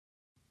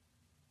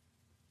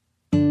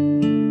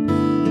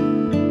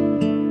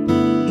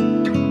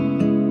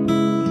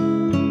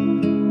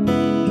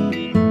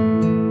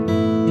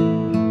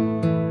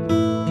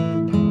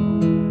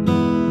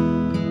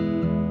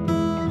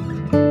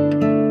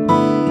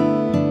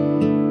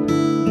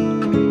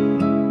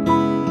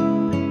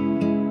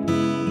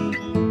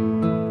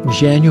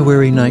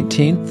January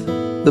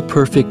 19th, The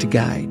Perfect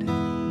Guide.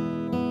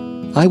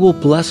 I will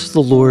bless the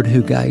Lord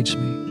who guides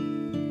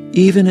me.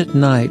 Even at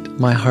night,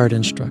 my heart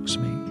instructs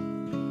me.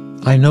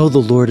 I know the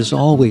Lord is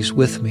always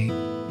with me.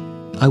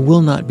 I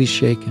will not be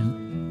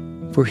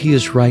shaken, for he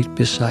is right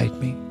beside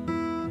me.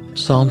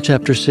 Psalm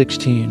chapter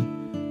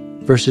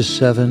 16, verses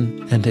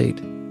 7 and 8.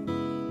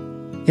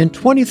 In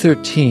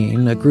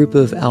 2013, a group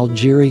of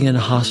Algerian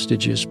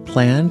hostages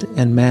planned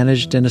and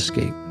managed an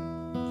escape.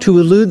 To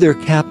elude their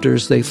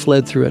captors, they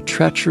fled through a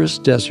treacherous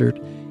desert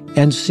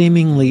and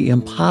seemingly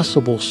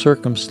impossible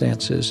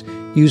circumstances,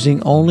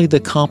 using only the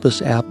Compass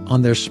app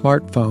on their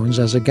smartphones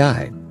as a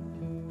guide.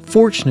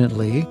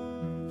 Fortunately,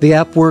 the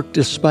app worked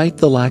despite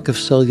the lack of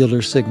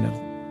cellular signal.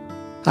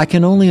 I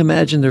can only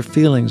imagine their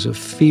feelings of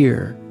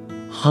fear,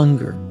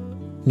 hunger,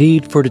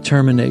 need for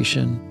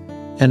determination,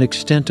 and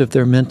extent of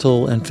their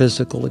mental and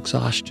physical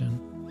exhaustion.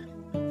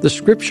 The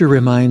scripture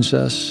reminds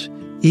us,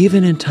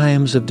 even in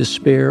times of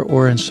despair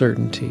or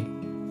uncertainty,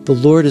 the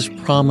Lord has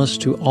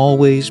promised to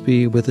always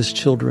be with his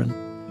children.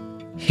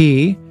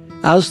 He,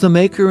 as the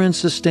maker and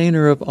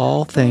sustainer of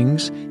all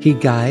things, he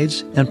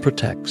guides and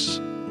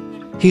protects.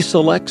 He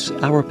selects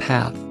our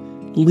path,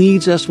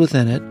 leads us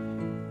within it,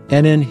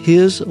 and in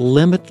his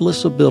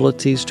limitless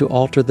abilities to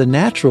alter the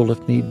natural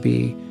if need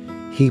be,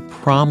 he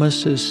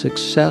promises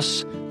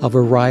success of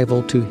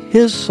arrival to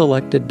his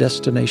selected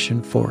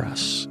destination for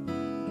us.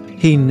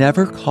 He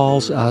never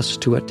calls us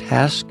to a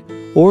task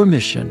or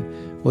mission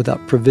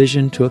without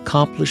provision to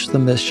accomplish the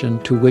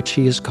mission to which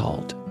he is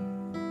called.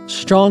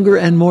 Stronger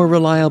and more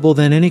reliable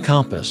than any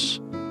compass,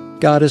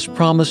 God has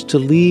promised to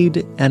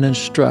lead and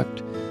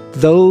instruct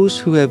those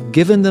who have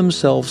given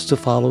themselves to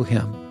follow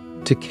him,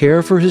 to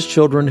care for his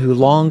children who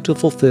long to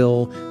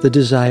fulfill the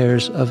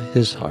desires of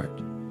his heart.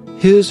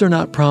 His are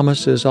not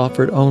promises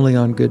offered only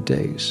on good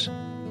days.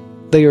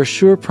 They are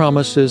sure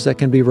promises that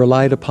can be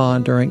relied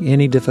upon during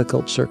any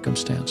difficult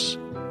circumstance.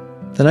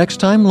 The next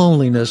time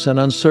loneliness and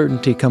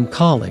uncertainty come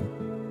calling,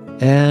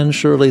 and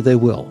surely they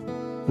will,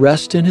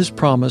 rest in his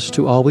promise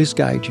to always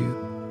guide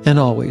you and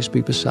always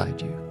be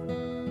beside you.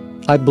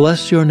 I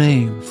bless your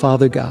name,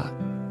 Father God,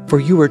 for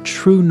you are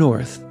true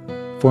north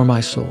for my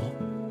soul.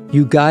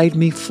 You guide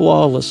me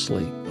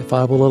flawlessly if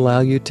I will allow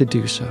you to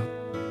do so.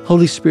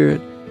 Holy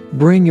Spirit,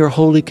 bring your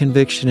holy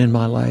conviction in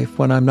my life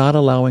when I'm not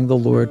allowing the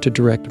Lord to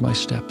direct my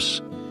steps.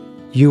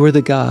 You are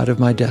the God of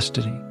my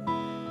destiny.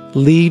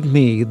 Lead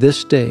me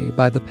this day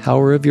by the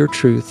power of your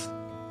truth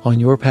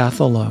on your path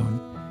alone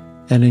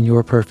and in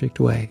your perfect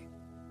way.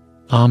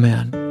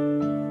 Amen.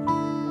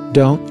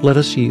 Don't let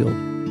us yield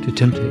to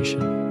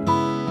temptation.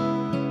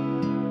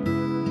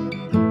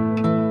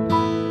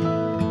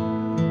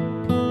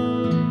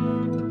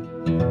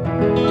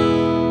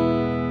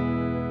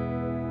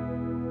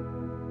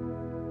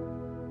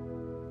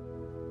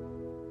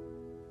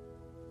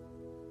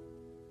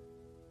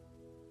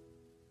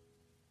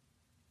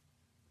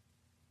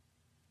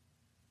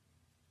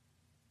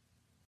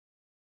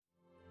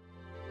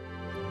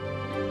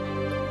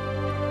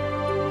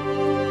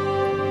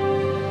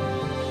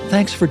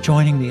 Thanks for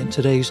joining me in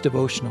today's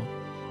devotional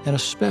and a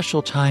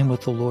special time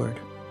with the Lord.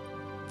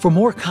 For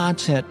more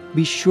content,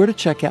 be sure to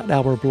check out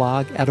our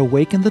blog at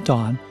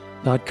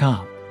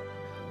awakenthedawn.com.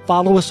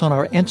 Follow us on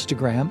our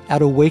Instagram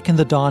at Awaken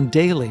the Dawn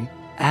Daily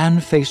and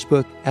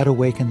Facebook at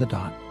Awaken the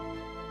Dawn.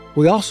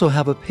 We also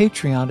have a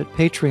Patreon at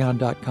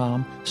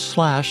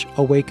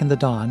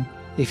patreon.com/awakenthedawn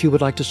if you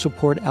would like to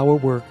support our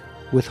work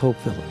with Hope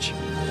Village.